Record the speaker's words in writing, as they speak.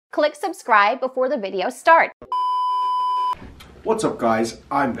Click subscribe before the video starts. What's up, guys?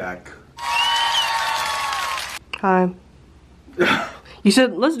 I'm back. Hi. You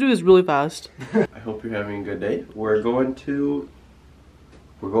said let's do this really fast. I hope you're having a good day. We're going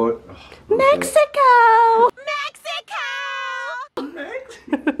Mexico! Mexico!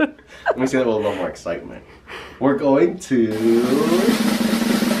 Let me say that with a little more excitement. We're going to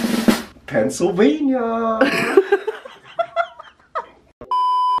Pennsylvania.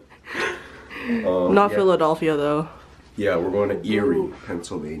 Not Philadelphia though. Yeah, we're going to Erie,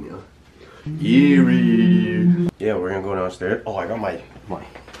 Pennsylvania. Erie. Yeah, we're gonna go downstairs. Oh, I got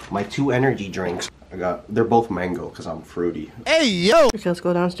my 2 energy drinks. They're both mango because I'm fruity. Hey yo! Okay, let's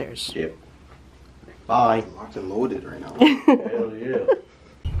go downstairs. Yep. Bye. Locked and loaded right now. Hell yeah.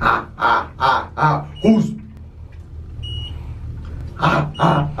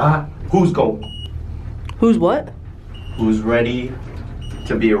 Who's going? Who's what? Who's ready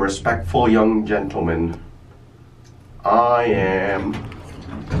to be a respectful young gentleman? I am.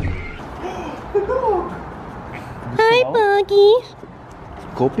 Hi, Buggy.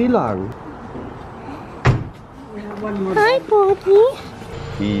 Kopi lang. Hi, Buggy.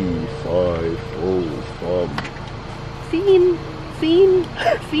 P5O Fiend.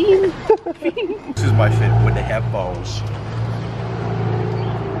 This is my fit with the headphones.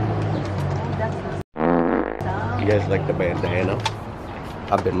 You guys like the bandana?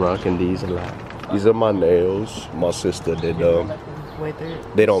 I've been rocking these a lot. These are my nails. My sister did them.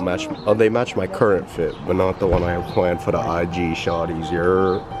 They don't match. Oh, they match my current fit, but not the one I have planned for the IG shawties.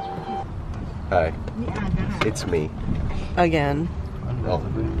 Hi, it's me. Again. Oh,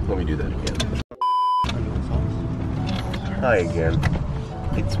 let me do that again. Hi again.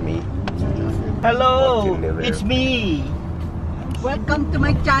 It's me. Hello, it's me. Welcome to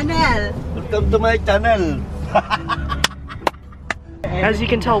my channel. Welcome to my channel. As you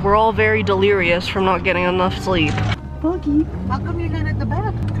can tell, we're all very delirious from not getting enough sleep. Buggy, how come you're not at the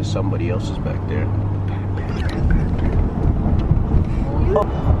back? Because somebody else is back there.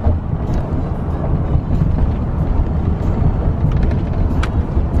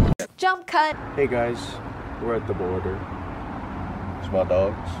 Jump cut. Hey guys, we're at the border. It's my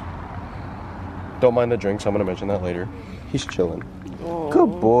dogs. Don't mind the drinks, I'm gonna mention that later. He's chilling. Oh.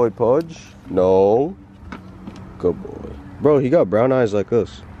 Good boy, Pudge. No. Good boy. Bro, he got brown eyes like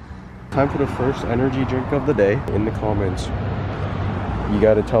us. Time for the first energy drink of the day. In the comments, you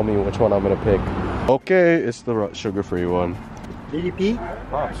gotta tell me which one I'm gonna pick. Okay, it's the sugar-free one. DDP?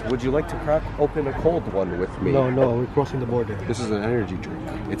 Pops, would you like to crack open a cold one with me? No, we're crossing the border. This is an energy drink.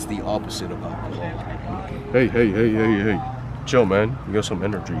 It's the opposite of alcohol. Hey. Chill, man. You got some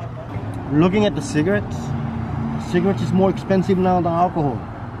energy. Looking at the cigarettes, cigarettes is more expensive now than alcohol.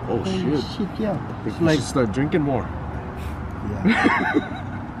 Oh, shit. Shit, yeah. It's like start drinking more. Yeah.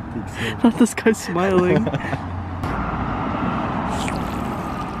 Not this guy smiling.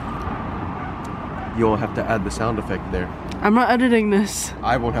 You won't have to add the sound effect there. I'm not editing this.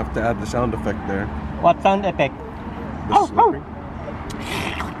 I won't have to add the sound effect there. What sound effect? The slurping.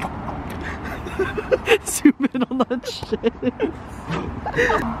 Zoom in on that shit.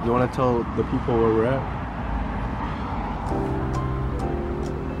 You want to tell the people where we're at?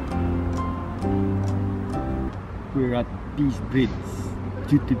 We're at Peace Bridge,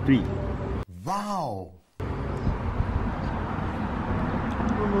 duty free. Wow.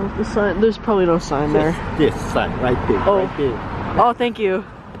 The sign, there's probably no sign there. This sign right there. Oh. Right there. Oh, thank you.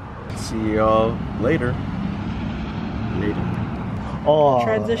 See y'all later. Oh.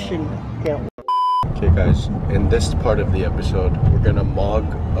 Transition. Okay, guys. In this part of the episode, we're gonna mog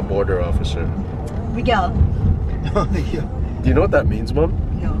a border officer. Miguel. Do you know what that means, Mom?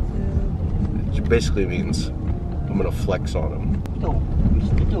 No. It basically means I'm gonna flex on him.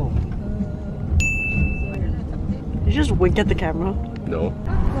 You just wink at the camera. No.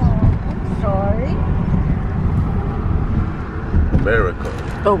 Sorry. America.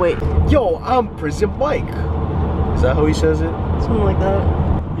 Oh wait, Yo, I'm Prison Mike. Is that how he says it? something like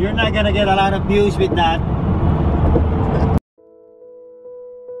that. You're not gonna get a lot of views with that.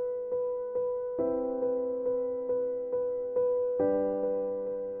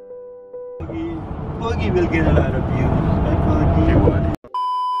 Buggy will get a lot of views. He would.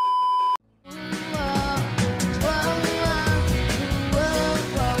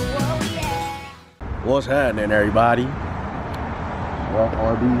 What's happening, everybody? We're at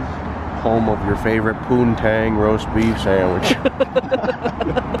Arby's, home of your favorite poontang roast beef sandwich.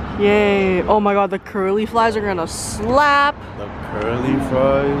 Yay! Oh my god, the curly fries are gonna slap. The curly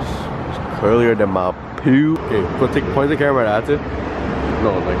fries is curlier than my poo. Okay, point the camera at it.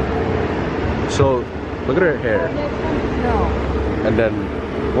 No, like. So, look at her hair. No. And then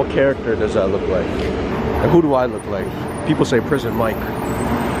What character does that look like? And who do I look like? People say Prison Mike.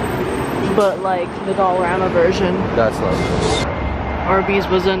 But like the Dollarama version. That's not good. Arby's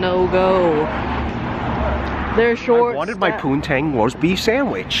was a no-go. They're short. I wanted my poontang roast beef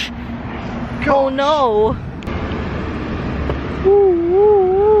sandwich. Oh no!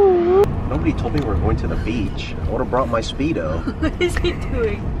 Nobody told me we were going to the beach. I would have brought my Speedo. What is he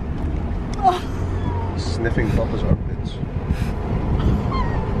doing? Sniffing Bubba's armpits.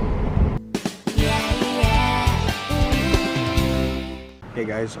 Hey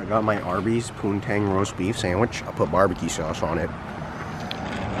guys, I got my Arby's poontang roast beef sandwich. I put barbecue sauce on it.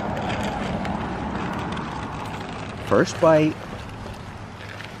 First bite.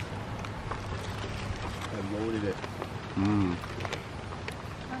 I loaded it. Mmm.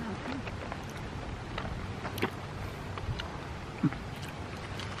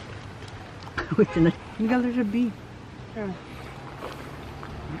 You got a beef.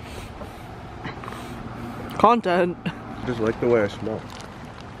 Content. Just like the way I smell.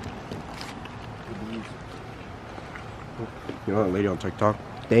 You know that lady on TikTok?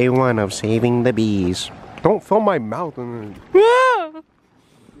 Day one of saving the bees. Don't fill my mouth and Yeah.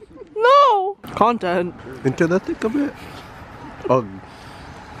 No. Content. into the thick of it. Ugh.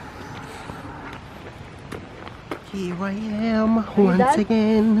 Here I am once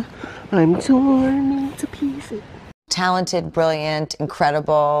again. I'm torn into pieces. Talented, brilliant,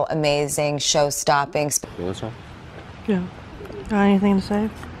 incredible, amazing, show-stopping. You know that song? Yeah. Got anything to say?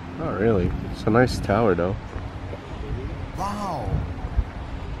 Not really. It's a nice tower though. Wow.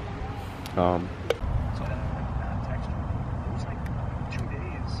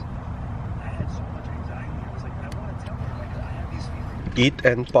 Eat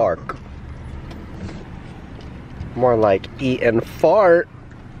and bark. More like eat and fart.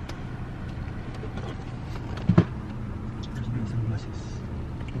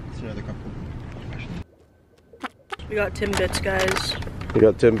 We got Timbits, guys. We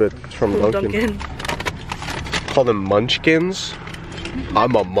got Timbits from Dunkin'. Call them munchkins.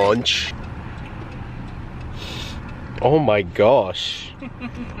 I'm a munch. Oh my gosh.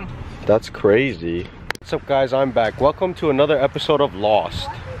 That's crazy. What's up guys, I'm back. Welcome to another episode of Lost.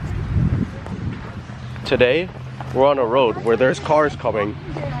 Today, we're on a road where there's cars coming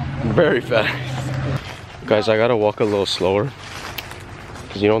very fast. Guys, I gotta walk a little slower.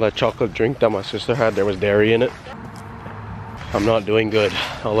 Cause you know that chocolate drink that my sister had, there was dairy in it. I'm not doing good.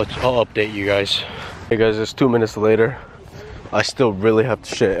 I'll update you guys. Hey guys, it's 2 minutes later. I still really have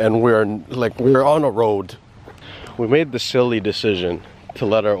to shit and we're on a road. We made the silly decision to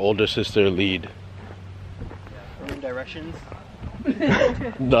let our older sister lead. Directions.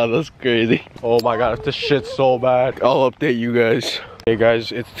 Nah, that's crazy. Oh my god, this shit's so bad. I'll update you guys. Hey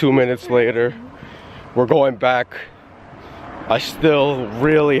guys, it's 2 minutes later. We're going back. I still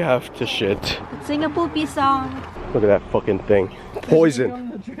really have to shit. Sing a poopy song. Look at that fucking thing.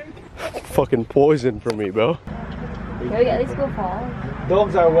 Poison. Fucking poison for me, bro. Let's go fall.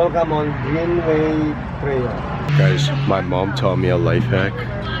 Dogs are welcome on Greenway Trail. Guys, my mom taught me a life hack.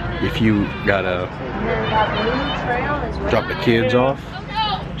 If you gotta drop the kids off,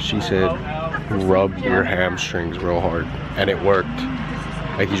 she said rub your hamstrings real hard. And it worked.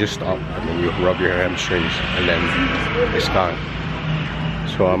 Like you just stop and then you rub your hamstrings and then it's gone.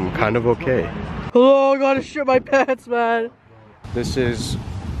 So I'm kind of okay. Oh, I gotta shit my pants, man. This is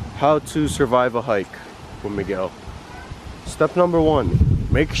how to survive a hike with Miguel. Step number 1,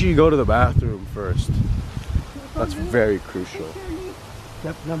 make sure you go to the bathroom first. That's very crucial.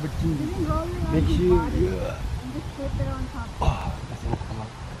 Step number 2, make sure you...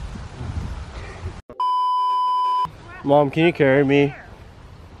 Mom, can you carry me?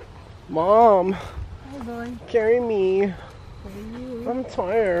 Mom, carry me. I'm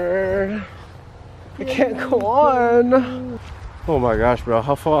tired. I can't go on. Oh my gosh, bro.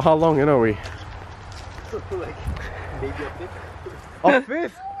 How long in are we? Like, maybe a fifth. A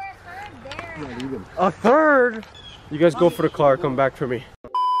fifth? A third? You guys go for the car, come back for me.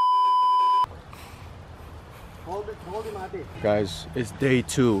 Guys, it's day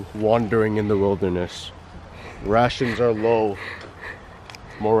 2, wandering in the wilderness. Rations are low.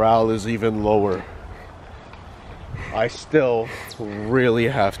 Morale is even lower. I still really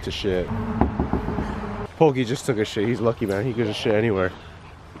have to shit. Pokey just took a shit. He's lucky, man. He could just shit anywhere.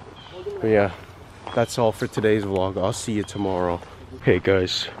 But yeah, that's all for today's vlog. I'll see you tomorrow. Hey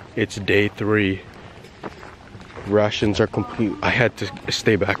guys, it's day 3. Rations are complete. I had to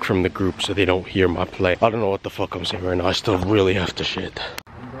stay back from the group so they don't hear my play. I don't know what the fuck I'm saying right now. I still really have to shit.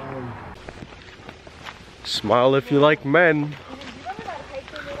 Smile if you like men.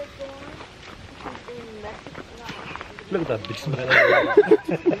 Look at that big smile.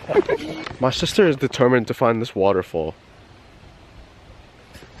 My sister is determined to find this waterfall.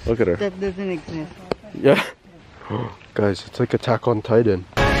 Look at her. That doesn't exist. Yeah. Guys, it's like Attack on Titan.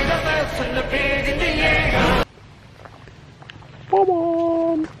 Come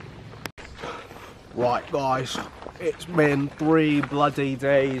on. Right, guys. It's been 3 bloody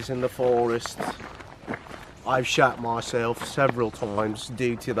days in the forest. I've shat myself several times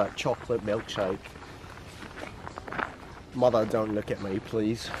due to that chocolate milkshake. Mother, don't look at me,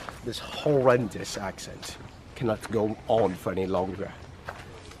 please. This horrendous accent cannot go on for any longer.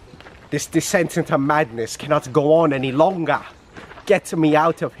 This descent into madness cannot go on any longer. Get me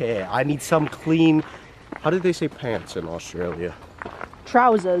out of here. I need some clean... How did they say pants in Australia?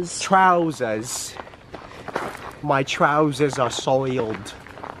 Trousers. Trousers. My trousers are soiled.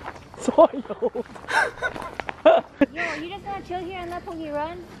 Soiled. Yo, you just wanna chill here and let Pookie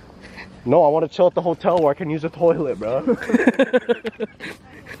run? No, I want to chill at the hotel where I can use a toilet, bro.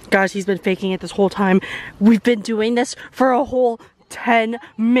 Guys, he's been faking it this whole time. We've been doing this for a whole 10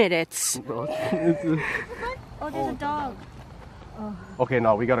 minutes. Oh, there's a dog. Okay,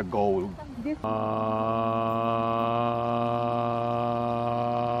 now we gotta go.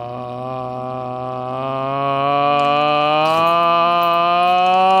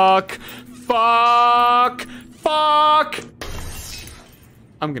 Fuck!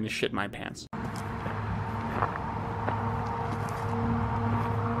 I'm gonna shit my pants.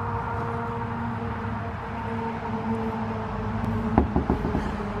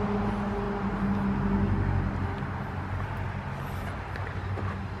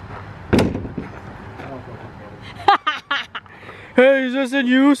 Hey, is this in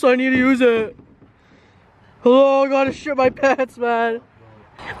use? I need to use it. Hello, I gotta shit my pants, man.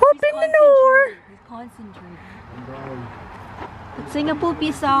 Open the door. He's concentrating. Sing a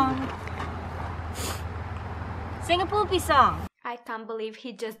poopy song. Sing a poopy song. I can't believe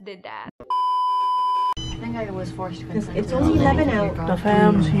he just did that. I think I was forced to consent. It's only 11 out. The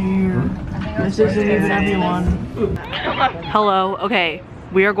fam's here. This isn't even everyone. Hello, okay.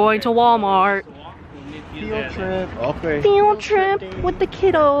 We are going to Walmart. Field trip. Okay. Field trip with the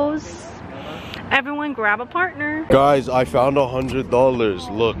kiddos. Everyone grab a partner. Guys, I found $100.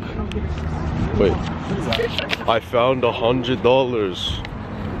 Look. Wait. I found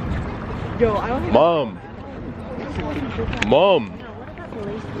 $100. Yo, I don't Mom. Mom.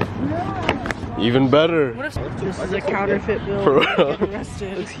 Even better. This is a counterfeit bill. For real. Get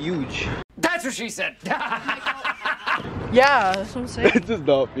arrested. It's huge. That's what she said! Yeah, that's what I'm saying. It does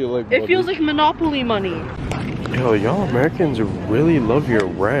not feel like It money. feels like Monopoly money. Yo, y'all Americans really love your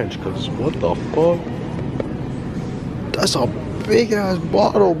ranch, cause what the fuck? That's a big ass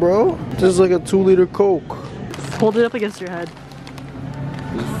bottle, bro. This is like a 2-liter Coke. Hold it up against your head.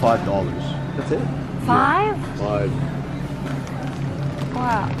 This is $5. That's it. 5? 5.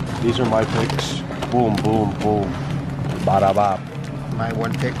 Wow. These are my picks. Boom, boom, boom. Bada bop. My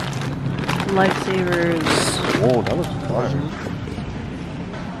one pick. Lifesavers. Whoa, that was fun.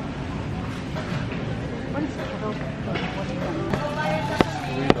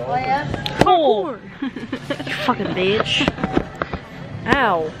 Oh! You fucking bitch.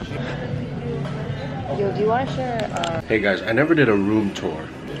 Ow. Yo, do you want to share? Hey guys, I never did a room tour.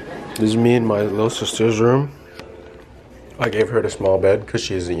 This is me and my little sister's room. I gave her the small bed because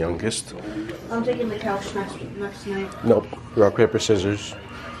she's the youngest. I'm taking the couch next night. Nope. Rock, paper, scissors.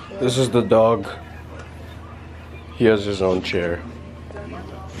 This is the dog. He has his own chair.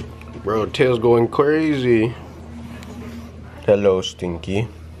 Bro, Tail's going crazy. Hello, Stinky.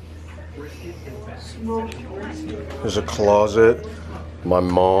 There's a closet. My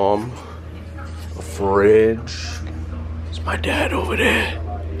mom. A fridge. There's my dad over there.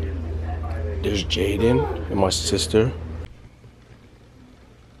 There's Jaden and my sister.